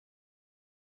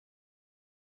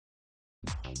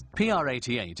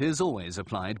pr88 is always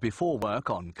applied before work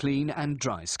on clean and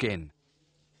dry skin.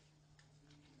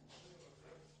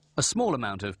 A small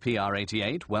amount of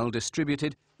pr88, well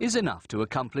distributed, is enough to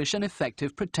accomplish an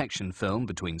effective protection film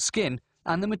between skin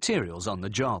and the materials on the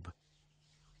job.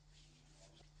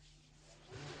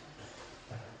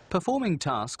 Performing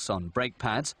tasks on brake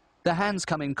pads, the hands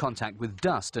come in contact with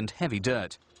dust and heavy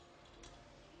dirt.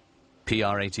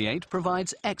 pr88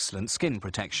 provides excellent skin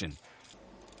protection.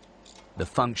 The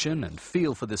function and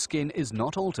feel for the skin is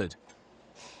not altered.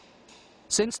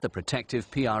 Since the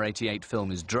protective pr88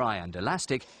 film is dry and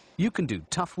elastic, you can do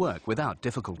tough work without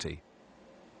difficulty.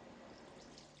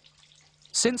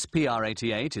 Since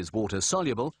pr88 is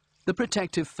water-soluble, the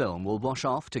protective film will wash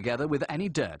off together with any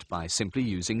dirt by simply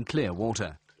using clear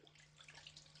water.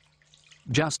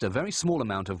 Just a very small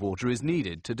amount of water is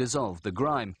needed to dissolve the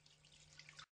grime,